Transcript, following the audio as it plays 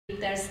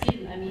their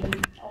skin. I mean,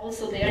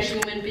 also they are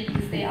human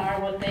beings, they are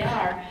what they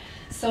are.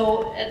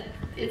 So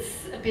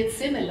it's a bit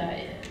similar.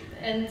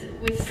 And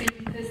with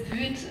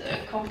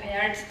Cinemateket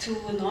compared to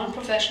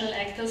non-professional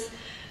actors,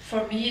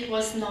 for me it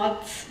was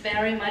not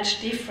very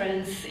much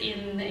difference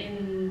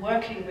in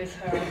working with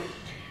her.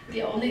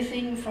 The only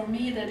thing for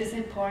me that is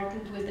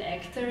important with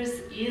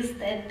actors is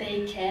that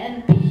they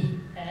can be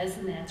as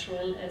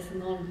natural as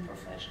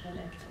non-professional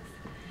actors.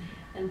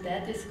 And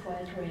that is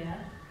quite rare.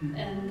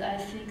 And I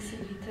think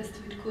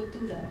Cinemateket could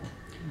do that.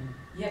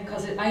 Yeah,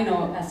 because I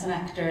know as an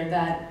actor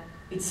that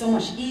it's so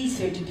much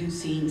easier to do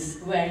scenes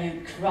where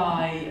you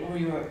cry or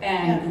you're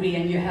angry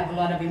and you have a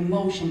lot of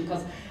emotion,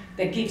 because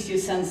that gives you a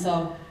sense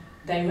of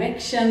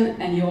direction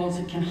and you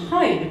also can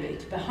hide a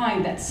bit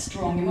behind that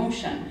strong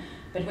emotion.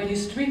 But when you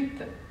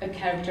strip a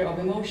character of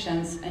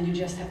emotions and you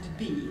just have to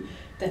be,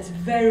 that's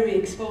very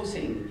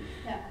exposing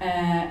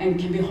and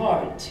can be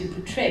hard to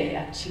portray,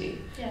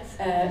 actually. Yes.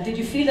 Did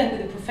you feel that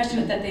with the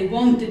professional that they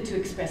wanted to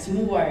express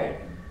more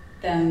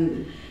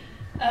than...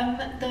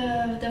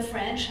 The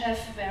French have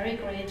very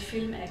great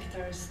film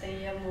actors.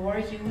 They are more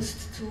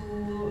used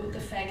to the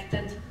fact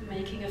that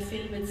making a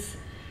film,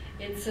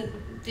 it's a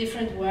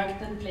different work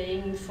than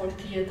playing for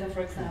theater,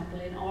 for example.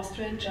 In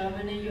Austria and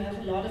Germany, you have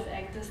a lot of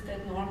actors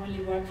that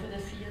normally work for the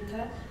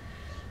theater.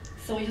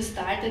 So you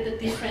start at a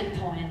different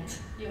point.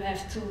 You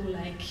have to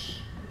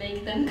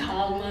make them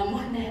calmer,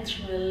 more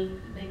natural,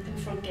 make them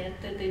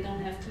forget that they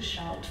don't have to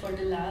shout for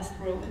the last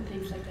row and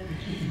things like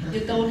that.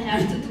 You don't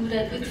have to do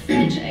that with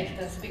French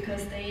actors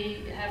because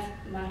they have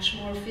much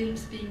more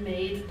films being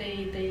made.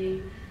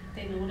 They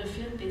know the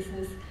film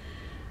business.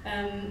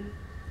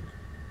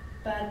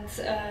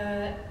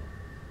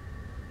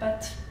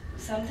 But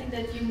something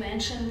that you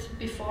mentioned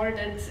before,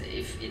 that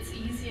if it's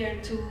easier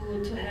to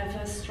have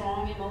a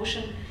strong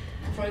emotion.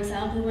 For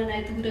example, when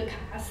I do the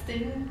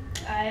casting,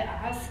 I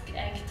ask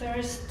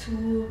actors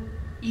to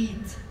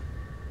eat.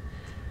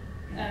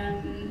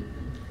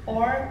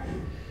 Or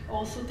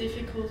also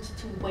difficult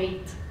to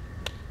wait.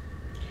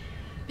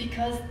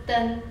 Because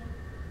then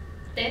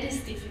that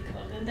is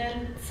difficult. And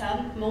then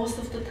most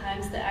of the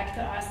times the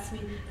actor asks me,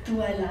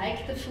 do I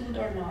like the food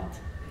or not?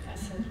 I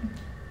said,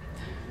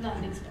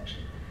 nothing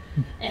special.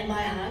 Am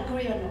I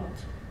hungry or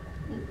not?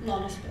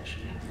 Not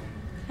especially hungry.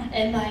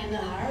 Am I in a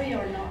hurry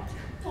or not?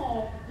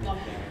 Oh, not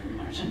very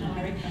much in a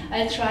hurry.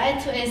 I try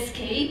to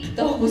escape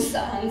those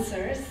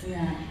answers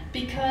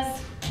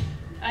because,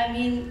 I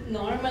mean,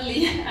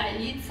 normally I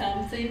eat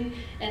something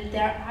and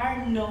there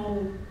are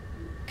no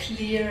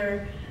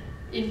clear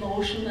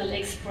emotional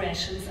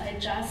expressions. I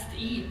just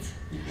eat.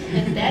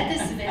 And that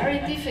is very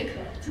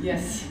difficult.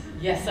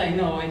 Yes, I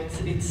know,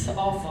 it's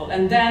awful.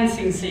 And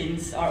dancing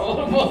scenes are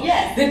almost,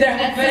 they're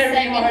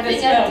very hard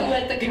as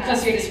well,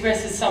 because you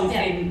express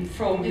something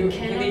from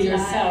within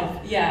yourself.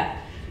 Lie. Yeah,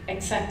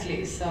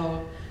 exactly.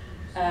 So,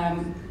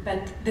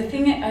 but the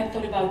thing I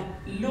thought about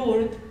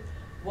Lourdes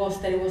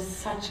was that it was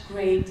such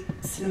great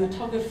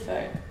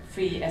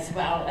cinematography as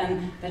well,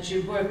 and that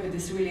you work with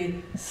these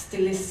really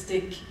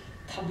stylistic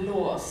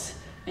tableaus,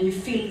 and you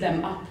fill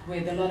them up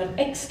with a lot of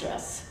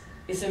extras.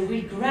 It's a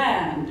really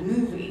grand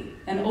movie,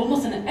 and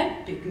almost an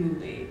epic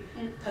movie,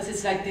 because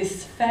it's like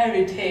this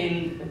fairy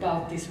tale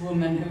about this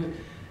woman who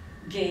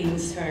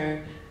gains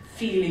her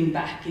feeling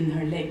back in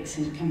her legs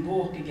and can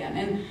walk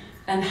again.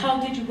 And how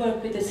did you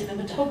work with the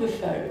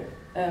cinematographer?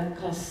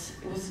 Because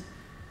it was...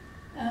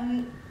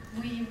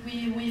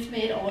 We've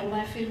made all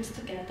my films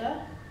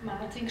together.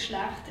 Martin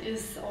Schlacht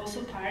is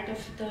also part of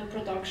the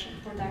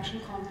production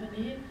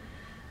company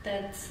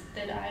that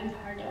I'm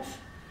part of.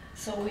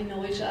 So we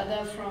know each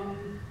other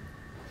from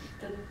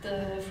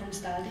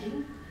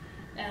studying,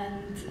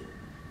 and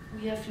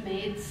we have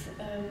made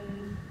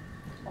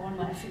all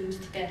my films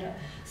together.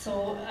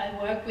 So I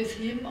work with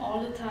him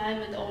all the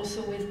time, and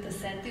also with the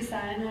set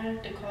designer,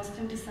 the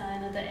costume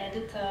designer, the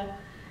editor,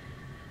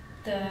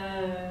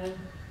 the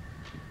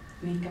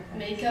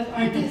makeup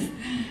artist,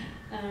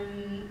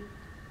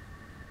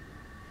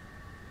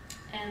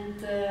 and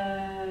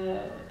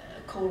the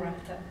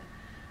co-writer.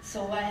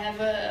 So I have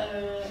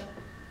a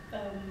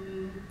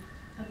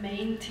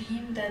main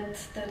team that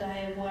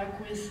I work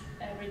with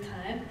every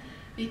time,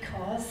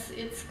 because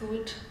it's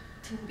good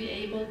to be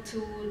able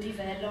to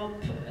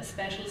develop a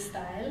special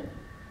style.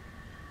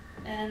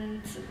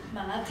 And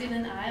Martin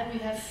and I, we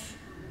have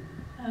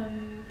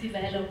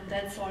developed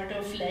that sort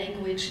of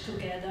language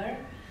together.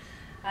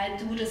 I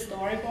do the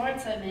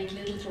storyboards, I make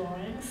little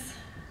drawings,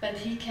 but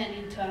he can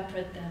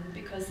interpret them,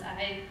 because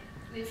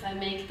if I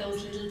make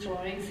those little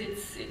drawings,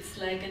 it's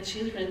like a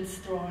children's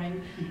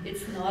drawing.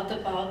 It's not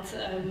about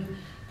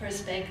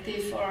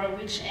perspective or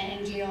which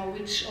angle or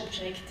which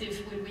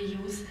objective will we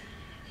use,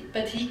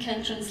 but he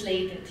can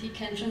translate it. He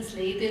can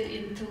translate it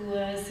into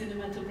a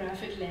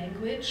cinematographic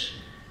language,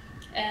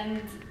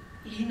 and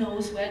he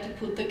knows where to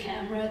put the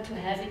camera to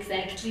have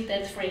exactly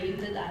that frame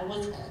that I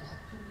was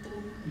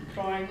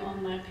drawing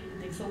on my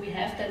painting. So we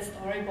have that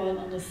storyboard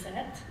on the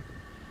set,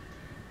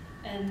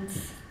 and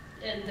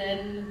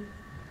then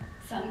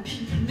some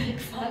people make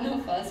fun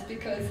of us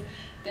because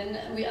then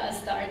we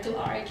start to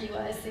argue.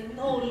 I say,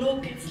 no,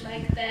 look, it's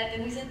like that.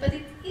 And we said, but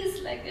it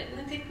is like that. And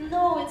I said,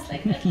 no, it's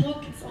like that.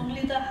 Look, it's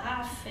only the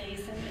half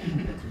face. And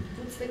then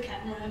puts the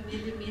camera a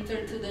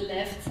millimeter to the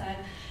left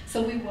side.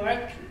 So we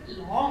work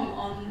long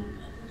on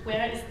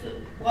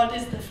what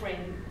is the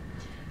frame.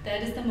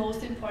 That is the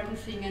most important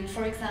thing. And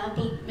for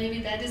example,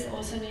 maybe that is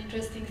also an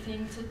interesting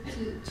thing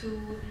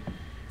to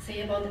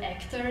say about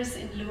actors.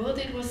 In Lourdes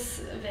it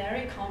was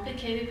very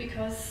complicated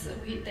because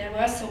there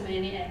were so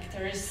many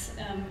actors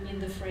in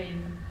the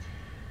frame.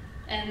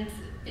 And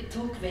it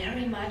took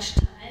very much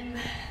time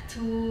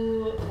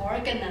to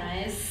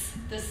organize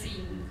the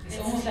scene. It's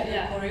almost like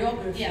a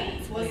choreography. Yeah,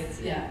 it was,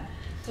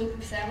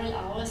 took several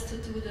hours to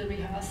do the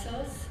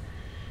rehearsals.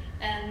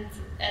 And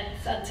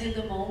until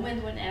the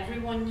moment when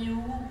everyone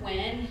knew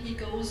when he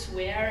goes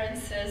where and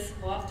says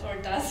what or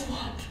does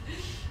what.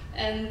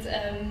 And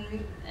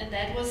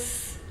that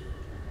was,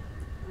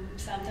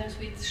 sometimes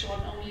we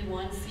shot only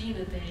one scene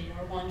a day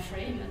or one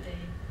frame a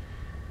day.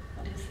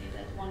 What do you say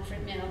that? One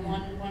frame, yeah,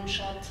 one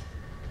shot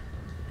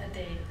a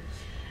day.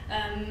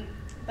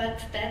 But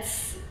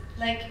that's,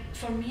 like,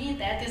 for me,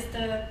 that is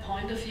the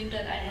point of view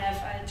that I have.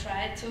 I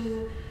try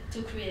to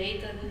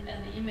create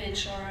an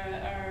image or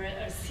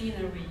a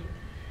scenery.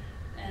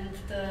 And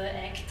the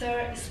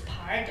actor is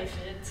part of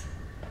it,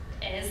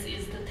 as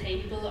is the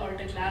table or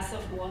the glass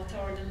of water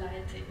or the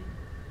lighting.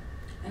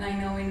 And I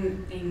know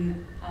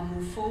in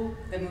Amour Fou,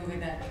 the movie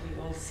that we've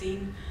all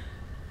seen,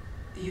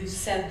 you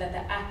said that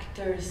the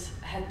actors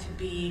had to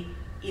be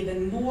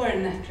even more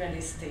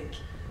naturalistic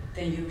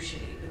than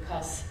usually,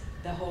 because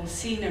the whole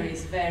scenery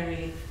is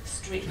very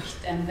strict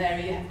and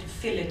you have to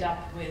fill it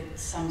up with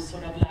some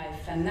sort of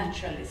life and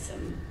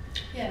naturalism.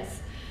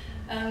 Yes.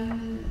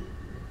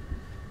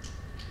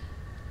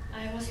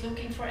 I was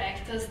looking for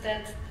actors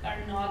that are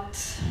not,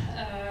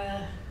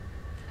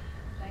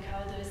 like,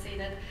 how do I say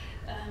that?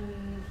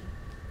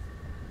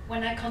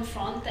 When I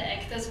confront the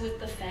actors with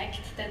the fact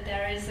that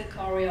there is a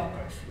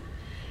choreography.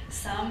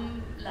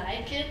 Some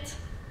like it.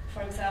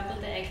 For example,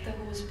 the actor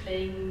who was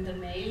playing the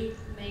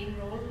main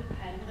role,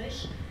 Heinrich,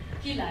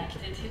 he liked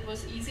it. It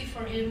was easy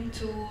for him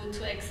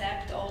to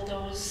accept all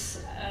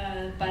those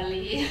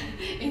ballet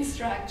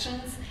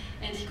instructions,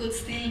 and he could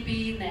still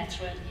be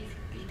natural.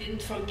 He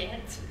didn't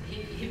forget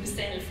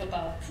himself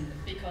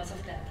because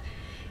of that.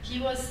 He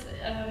was,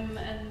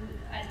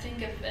 I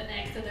think, an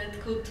actor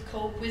that could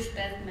cope with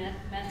that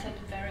method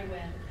very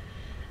well.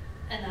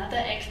 Another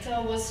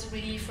actor was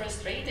really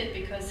frustrated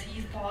because he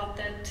thought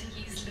that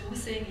he's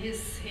losing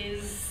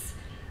his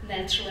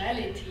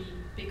naturality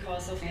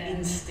because of that.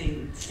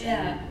 Instinct.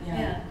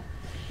 Yeah.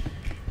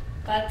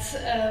 But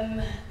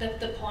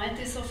the point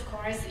is, of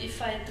course,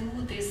 if I do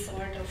this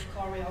sort of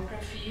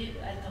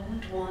choreography, I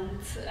don't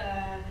want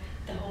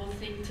the whole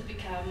thing to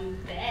become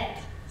dead.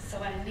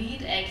 So I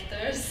need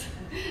actors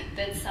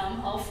that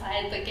somehow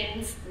fight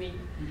against me,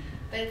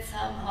 that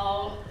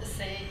somehow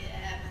say,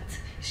 yeah, but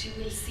she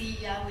will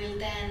see, I will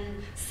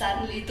then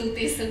suddenly do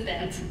this and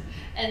that.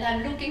 And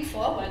I'm looking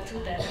forward to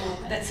that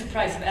moment. That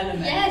surprise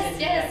element. Yes.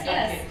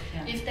 Okay,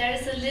 yeah. If there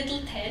is a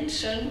little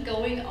tension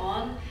going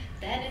on,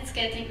 then it's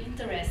getting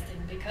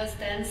interesting, because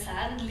then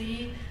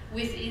suddenly,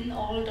 within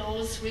all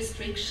those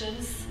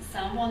restrictions,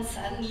 someone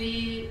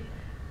suddenly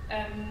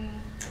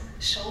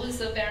shows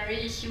a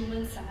very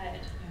human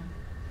side.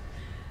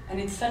 And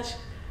it's such,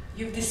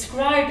 you've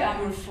described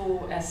Amour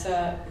Fou as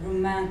a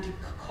romantic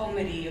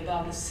comedy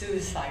about a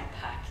suicide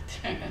pact.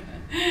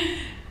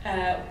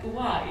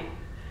 Why?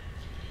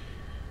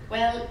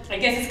 Well, I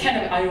guess it's kind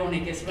of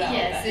ironic as well.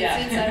 Yes,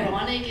 it's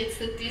ironic. It's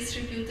the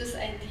distributor's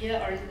idea,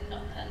 or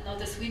not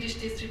the Swedish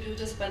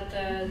distributors, but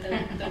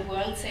the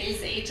world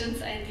sales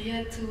agent's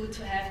idea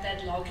to have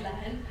that log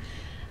line.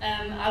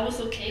 I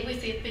was okay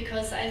with it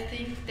because I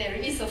think there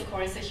is, of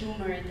course, a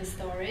humor in the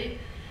story.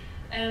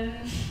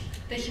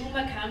 The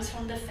humor comes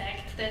from the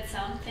fact that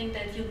something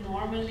that you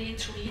normally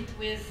treat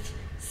with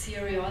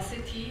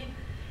seriosity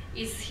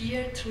is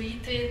here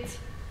treated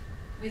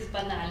with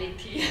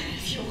banality,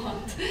 if you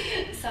want.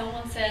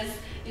 Someone says,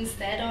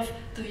 instead of,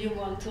 do you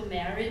want to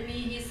marry me,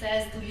 he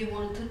says, do you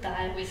want to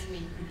die with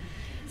me?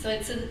 So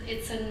it's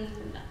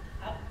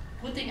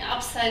putting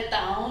upside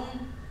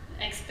down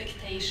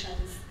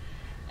expectations,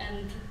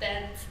 and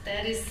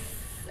that is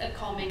a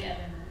comic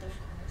element.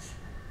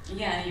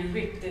 Yeah, you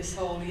rip this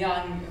whole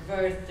young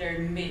Werther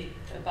myth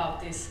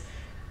about this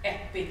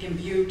epic and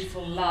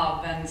beautiful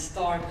love and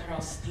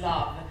star-crossed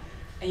love,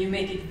 and you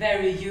make it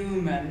very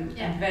human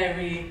and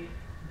very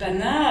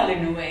banal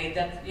in a way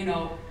that, you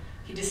know,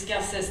 he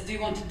discusses, do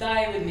you want to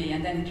die with me?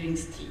 And then he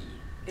drinks tea.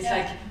 It's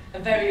like a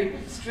very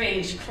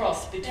strange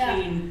cross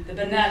between the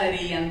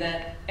banality and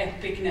the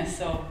epicness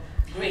of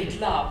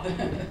great love.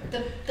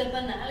 The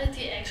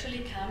banality actually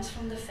comes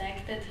from the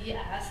fact that he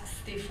asks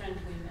different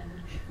women.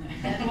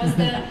 That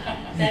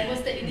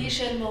was the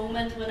initial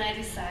moment when I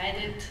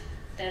decided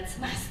that's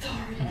my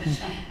story.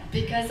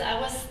 Because I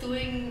was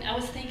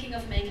thinking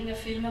of making a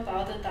film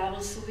about a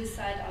double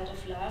suicide out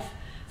of love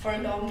for a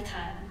long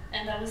time,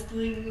 and I was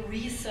doing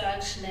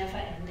research never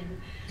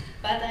ending.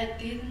 but I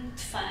didn't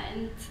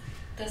find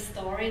the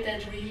story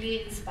that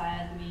really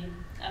inspired me.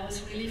 I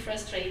was really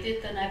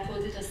frustrated, and I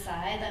put it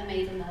aside. I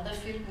made another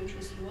film, which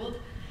was Lourdes.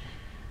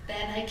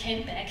 Then I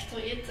came back to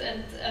it,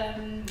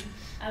 and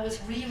I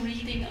was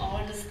rereading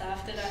all the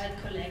stuff that I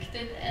had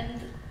collected,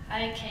 and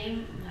I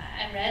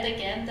read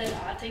again that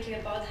article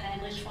about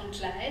Heinrich von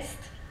Kleist,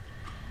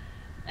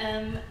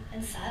 and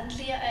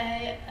suddenly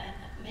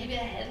maybe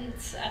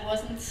I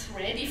wasn't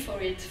ready for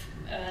it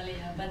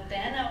earlier, but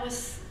then I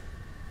was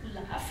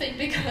laughing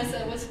because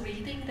I was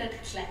reading that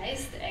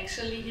Kleist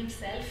actually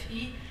himself,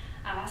 he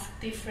asked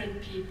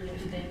different people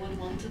if they would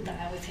want to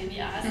die with him. He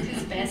asked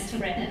his best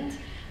friend,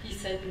 he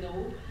said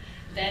no.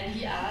 Then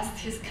he asked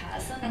his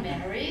cousin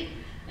Mary,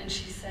 and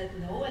she said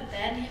no. And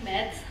then he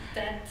met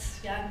that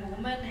young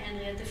woman,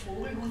 Henriette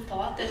Vogel, who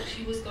thought that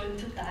she was going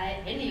to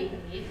die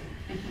anyway.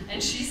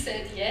 And she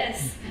said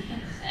yes.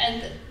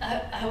 And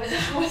I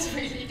was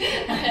really,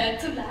 I had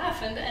to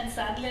laugh. And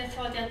suddenly I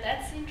thought, yeah,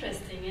 that's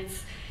interesting.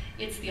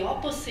 It's the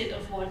opposite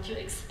of what you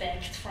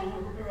expect from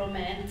a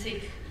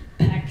romantic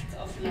pact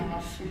of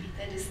love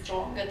that is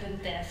stronger than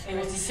death. It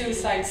was a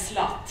suicide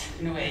slut,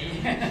 in a way.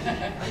 In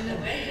a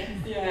way,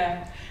 yes.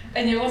 Yeah.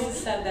 And you also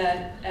said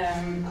that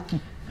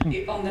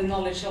on the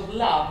knowledge of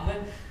love,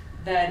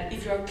 that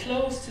if you're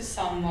close to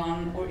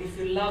someone or if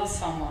you love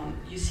someone,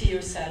 you see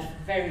yourself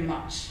very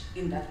much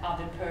in that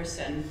other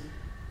person,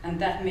 and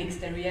that makes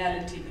the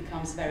reality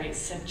becomes very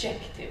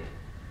subjective.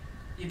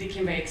 You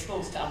become very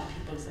exposed to other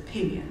people's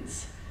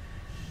opinions.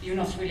 You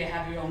not really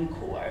have your own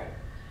core.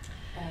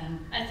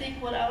 I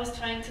think what I was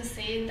trying to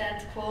say in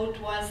that quote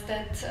was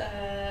that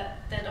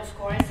that of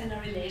course in a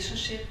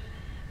relationship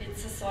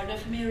it's a sort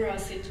of mirror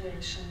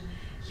situation.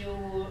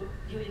 You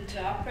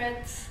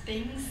interpret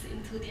things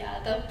into the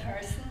other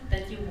person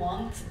that you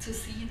want to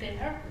see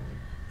there,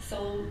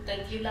 so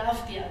that you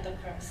love the other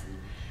person.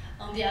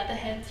 On the other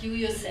hand, you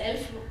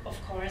yourself, of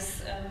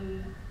course,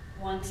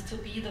 want to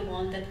be the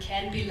one that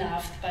can be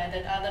loved by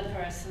that other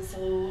person.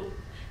 So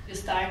you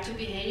start to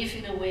behave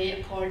in a way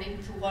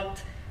according to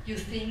what you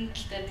think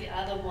that the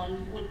other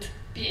one would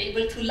be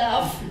able to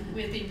love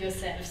within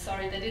yourself.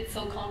 Sorry that it's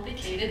so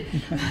complicated,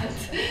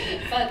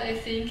 but I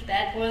think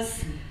that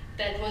was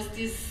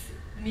this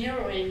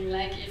mirroring,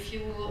 like if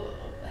you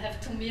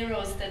have two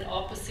mirrors that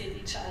opposite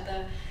each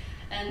other.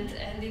 And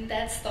in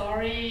that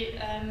story,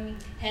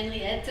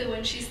 Henriette,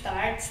 when she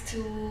starts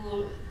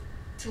to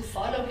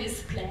follow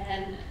his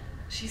plan,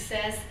 she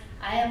says,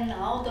 I am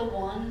now the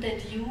one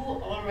that you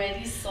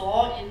already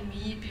saw in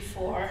me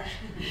before.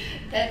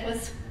 That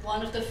was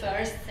one of the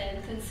first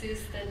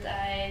sentences that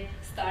I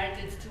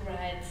started to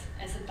write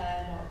as a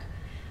dialogue,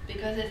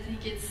 because I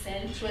think it's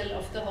central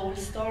of the whole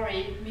story.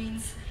 It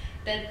means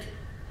that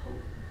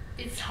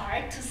it's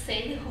hard to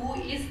say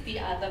who is the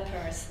other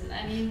person.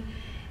 I mean,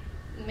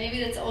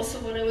 maybe that's also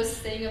what I was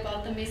saying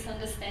about the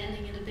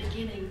misunderstanding in the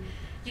beginning.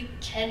 You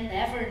can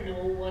never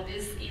know what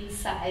is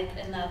inside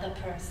another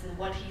person,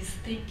 what he's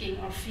thinking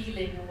or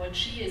feeling, or what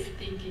she is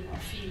thinking or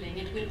feeling.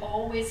 It will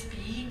always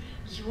be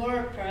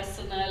your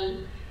personal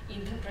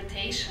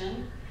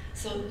interpretation,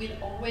 so it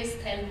will always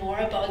tell more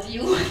about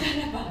you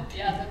than about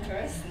the other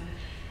person.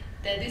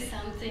 That is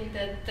something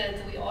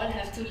that we all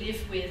have to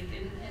live with,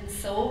 and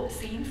so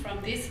seen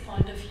from this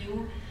point of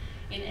view,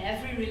 in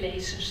every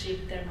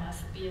relationship there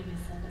must be a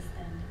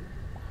misunderstanding.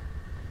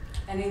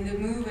 And in the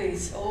movie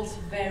it's also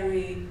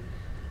very,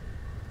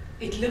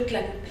 it looked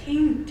like a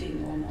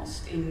painting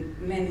almost in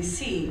many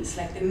scenes,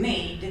 like the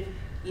maid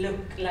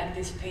looked like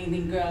this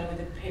painting girl with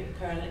a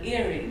pearl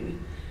earring.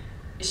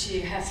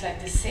 She has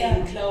like the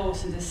same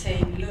clothes and the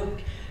same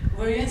look.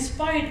 Were you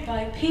inspired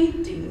by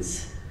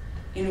paintings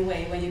in a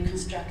way when you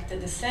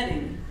constructed the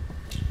setting?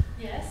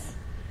 Yes.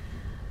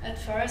 At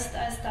first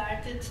I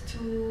started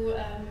to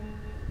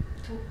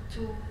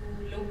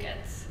look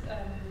at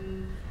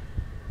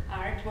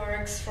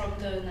artworks from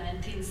the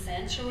 19th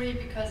century,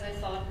 because I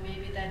thought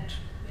maybe that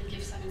will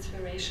give some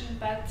inspiration,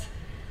 but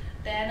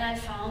then I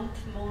found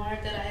more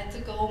that I had to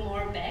go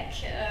more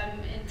back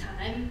in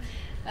time.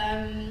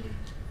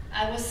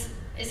 I was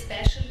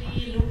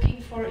especially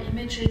looking for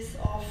images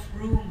of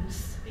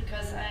rooms,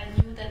 because I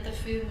knew that the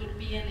film would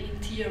be an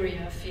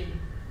interior film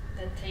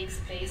that takes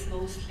place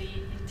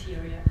mostly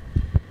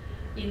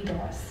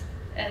indoors.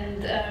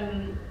 And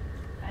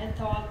I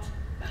thought,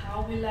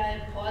 how will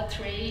I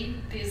portray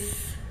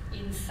this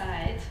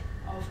inside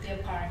of the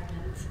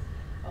apartment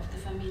of the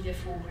Familie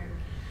Vogel?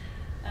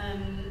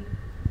 And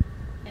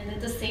at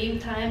the same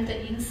time,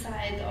 the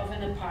inside of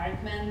an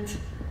apartment,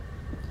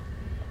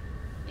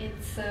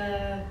 it's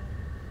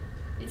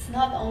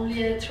not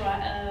only a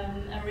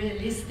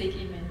realistic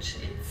image,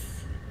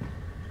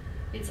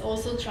 it's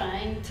also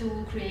trying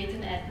to create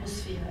an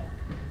atmosphere.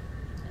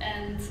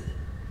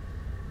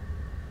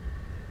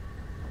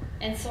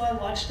 And so I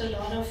watched a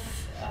lot of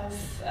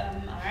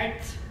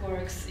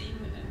artworks,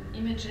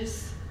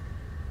 images,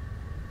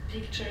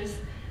 pictures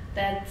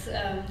that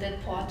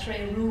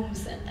portray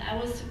rooms, and I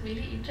was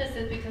really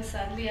interested because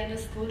suddenly I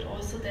understood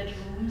also that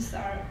rooms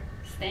are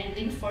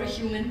standing for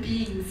human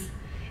beings,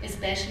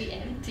 especially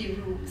empty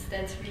rooms.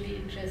 That's really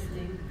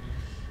interesting.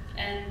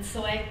 And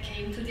so I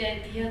came to the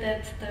idea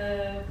that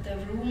the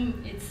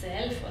room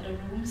itself, or the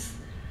rooms,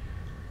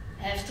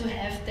 have to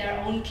have their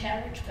own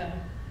character.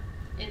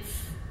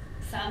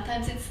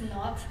 Sometimes it's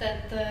not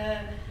that the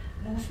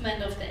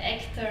movement of the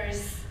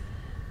actors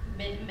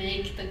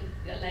make the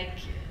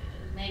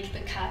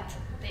cut,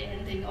 the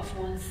ending of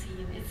one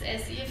scene. It's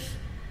as if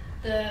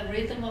the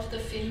rhythm of the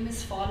film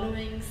is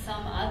following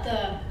some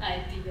other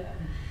idea.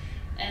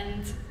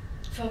 And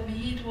for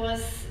me it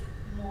was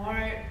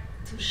more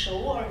to show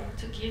or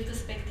to give the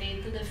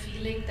spectator the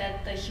feeling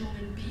that the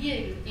human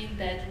being in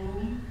that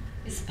room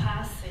is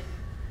passing.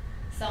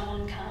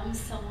 Someone comes,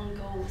 someone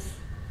goes.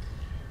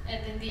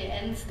 And in the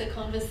end, the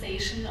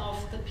conversation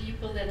of the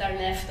people that are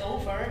left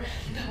over,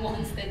 the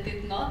ones that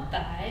did not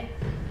die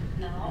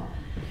now,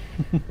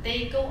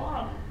 they go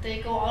on.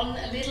 They go on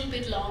a little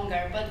bit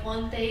longer, but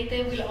one day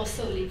they will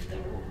also leave the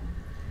room.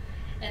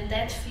 And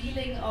that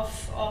feeling of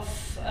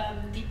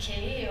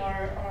decay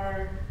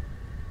or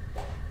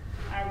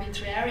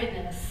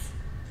arbitrariness,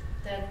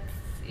 that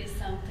is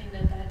something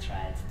that I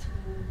tried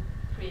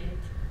to create.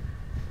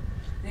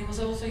 And it was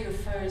also your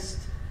first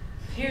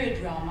period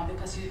drama,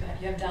 because you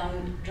have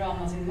done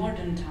dramas in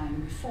modern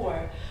time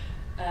before.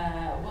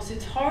 Was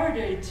it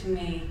harder to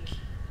make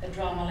a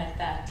drama like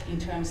that in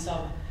terms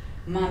of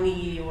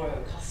money or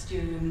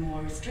costume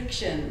or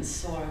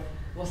restrictions, or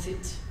was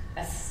it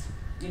as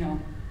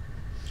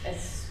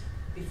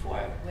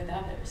before with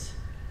others?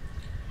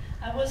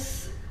 I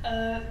was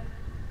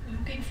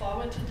looking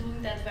forward to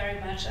doing that very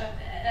much.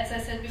 As I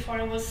said before,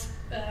 I was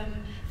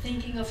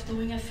thinking of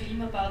doing a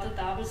film about a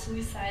double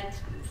suicide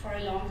for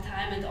a long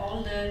time, and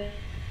all the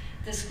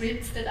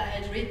scripts that I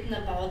had written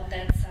about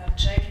that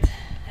subject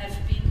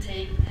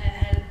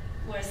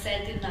were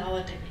set in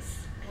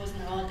nowadays. It was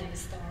nowadays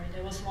story.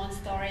 There was one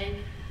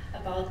story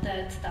about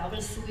that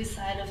double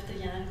suicide of the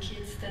young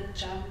kids that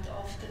jumped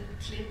off the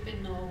cliff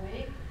in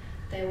Norway.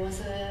 There was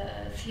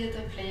a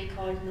theater play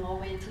called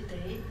Norway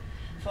Today.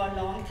 For a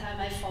long time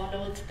I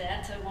followed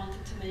that. I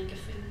wanted to make a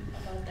film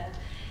about that.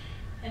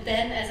 And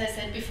then, as I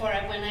said before,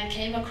 when I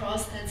came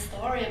across that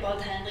story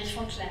about Heinrich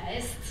von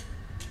Kleist,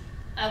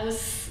 I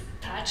was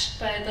touched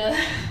by the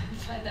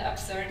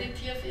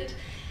absurdity of it.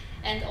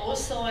 And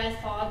also I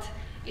thought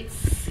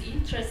it's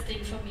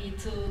interesting for me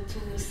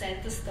to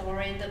set the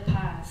story in the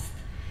past.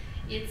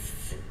 It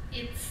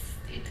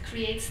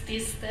creates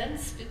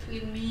distance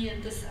between me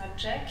and the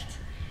subject,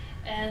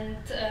 and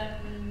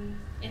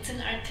it's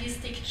an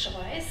artistic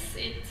choice.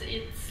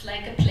 It's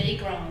like a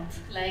playground.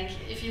 Like,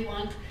 if you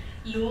want,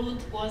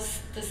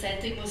 the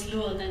setting was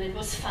Lourdes, and it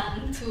was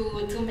fun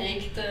to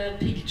make the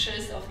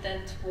pictures of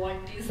that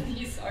Walt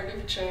Disney sort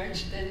of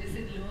church that is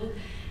in Lourdes,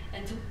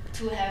 and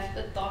to have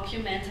the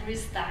documentary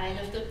style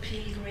of the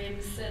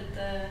pilgrims and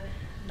the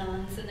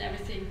nuns and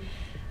everything.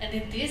 And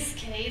in this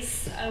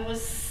case, I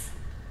was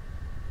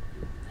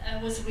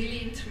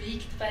really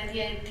intrigued by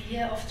the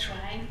idea of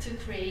trying to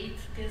create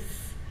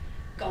this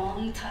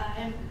gone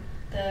time,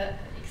 the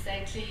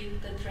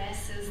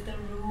dresses, the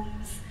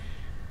rooms,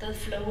 the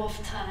flow of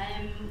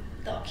time,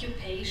 the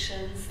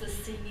occupations, the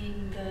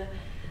singing,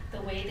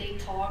 the way they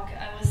talk.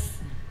 I was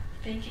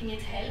thinking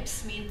it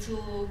helps me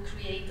to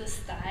create a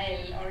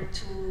style, or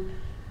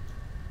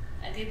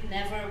I did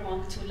never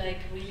want to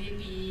really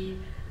be,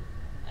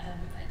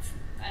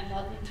 I'm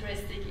not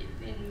interested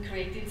in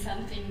creating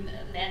something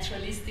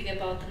naturalistic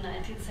about the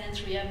 19th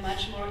century. I'm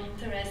much more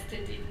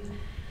interested in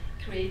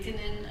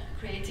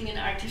creating an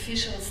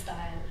artificial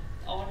style.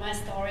 All my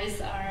stories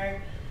are,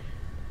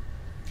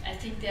 I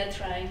think they're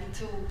trying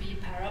to be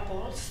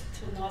parables,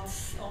 to not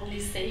only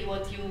say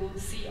what you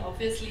see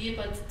obviously,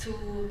 but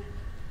to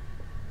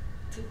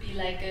be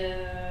like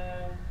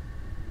a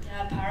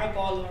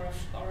parable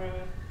or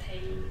a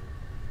tale.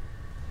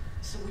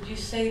 So would you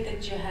say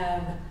that you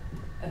have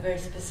a very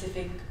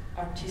specific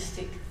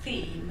artistic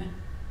theme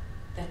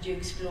that you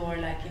explore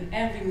like in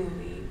every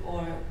movie,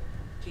 or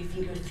do you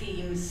think your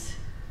themes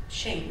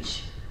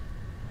change?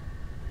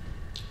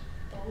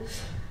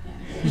 Both.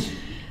 Yeah.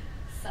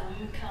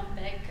 Some come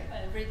back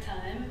every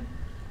time,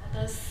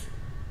 others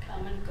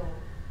come and go.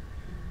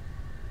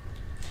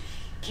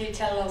 Can you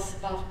tell us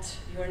about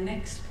your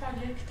next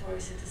project, or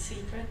is it a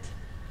secret?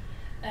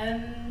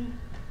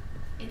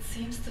 It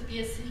seems to be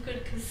a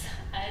secret because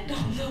I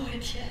don't know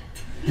it yet.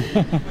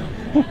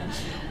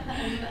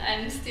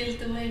 I'm still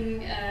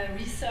doing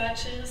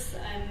researches.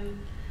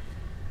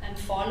 I'm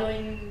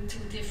following 2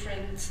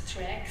 different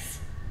tracks.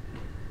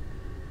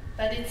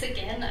 But it's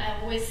again,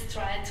 I always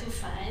try to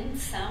find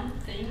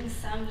something,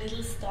 some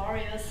little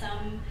story or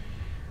something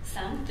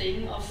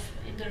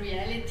in the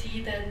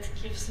reality that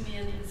gives me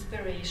an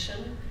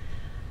inspiration,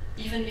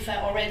 even if I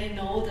already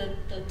know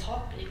the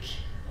topic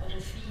or the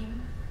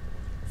theme.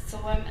 So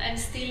I'm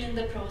still in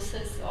the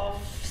process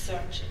of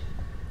searching.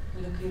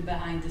 Looking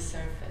behind the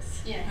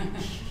surface. Yeah.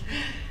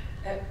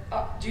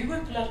 Do you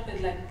work a lot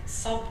with like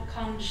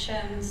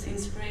subconscious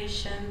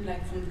inspiration,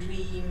 like from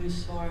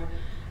dreams or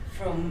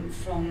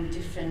from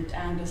different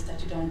angles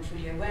that you don't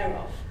really aware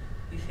of,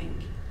 you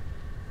think?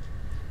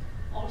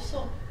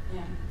 Also,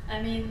 yeah.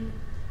 I mean,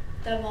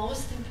 the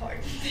most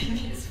important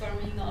thing is for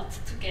me not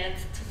to get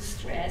too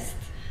stressed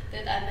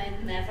that I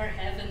might never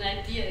have an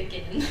idea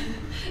again.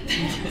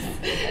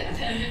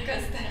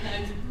 Because then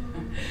I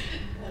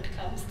what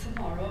comes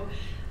tomorrow.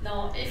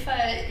 No, if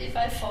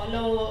I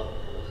follow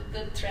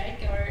the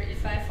track or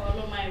if I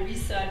follow my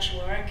research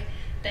work,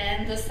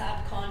 then the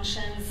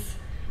subconscious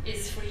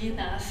is free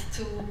enough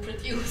to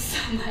produce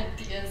some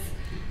ideas,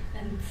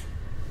 and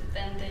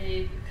then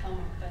they come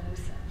up by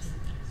themselves.